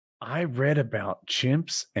I read about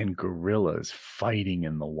chimps and gorillas fighting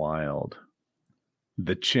in the wild.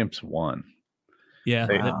 The chimps won. Yeah,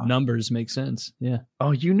 the numbers make sense. Yeah.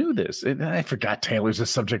 Oh, you knew this. I forgot Taylor's a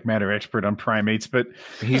subject matter expert on primates, but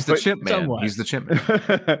he's the chimp man. Somewhat. He's the chimp man.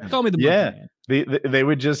 Call me the monkey man. They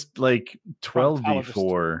would just like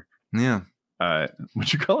 12v4. Yeah.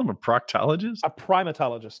 Would you call him a proctologist? A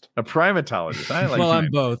primatologist. A primatologist. I like. Well,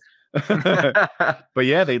 I'm both. But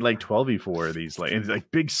yeah, they'd like 12v4 these like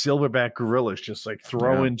big silverback gorillas just like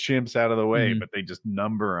throwing chimps out of the way, but they just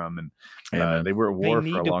number them, and they were at war for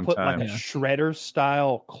a long time. Like a shredder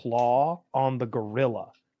style claw on the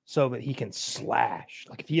gorilla so that he can slash.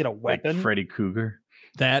 Like if he had a weapon, like Freddy Krueger.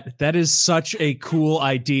 That is such a cool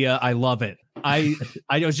idea. I love it. I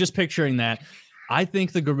was just picturing that. I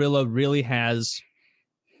think the gorilla really has.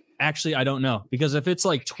 Actually, I don't know, because if it's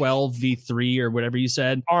like 12v3 or whatever you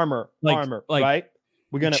said, armor, like, right?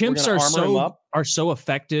 Chimps are so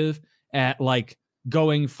effective at like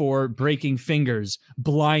going for breaking fingers,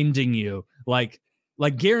 blinding you, like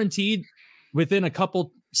guaranteed within a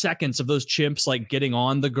couple seconds of those chimps like getting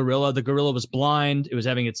on the gorilla. The gorilla was blind; it was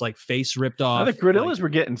having its like face ripped off. The gorillas were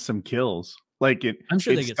getting some kills. Like I'm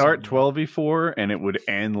sure they start 12v4 and it would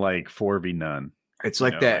end like 4v none. It's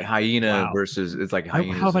like that hyena versus it's like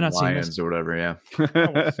hyenas and lions or whatever. Yeah,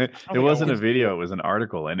 it wasn't a video; it was an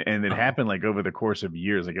article, and it happened like over the course of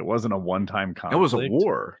years. Like it wasn't a one-time conflict. It was a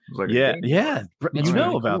war. It was like you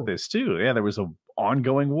know about this too. Yeah, there was an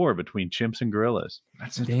ongoing war between chimps and gorillas.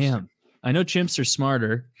 That's damn. I know chimps are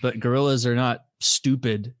smarter, but gorillas are not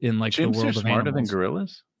stupid in like chimps the world are of smarter animals. Than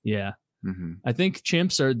gorillas. Yeah. I think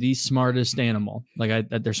chimps are the smartest animal. Like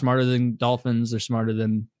they're smarter than dolphins. They're smarter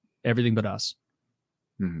than everything but us.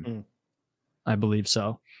 I believe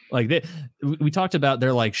so. Like we talked about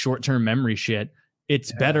their like short-term memory shit.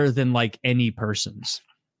 It's better than like any person's.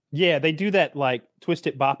 Yeah, they do that like twist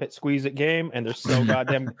it, bop it, squeeze it game, and they're so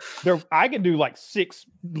goddamn. I can do like 6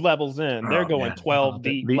 levels in. They're going 12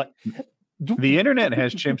 deep. The internet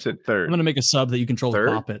has chimps at third. I'm gonna make a sub that you control with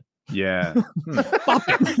bop it. Yeah. Bop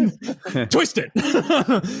it. Twist it.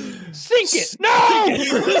 Sink it. No.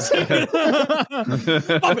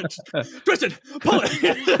 Bop it. Twist it. Pull it.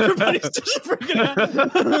 Everybody's just freaking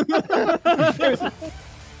out.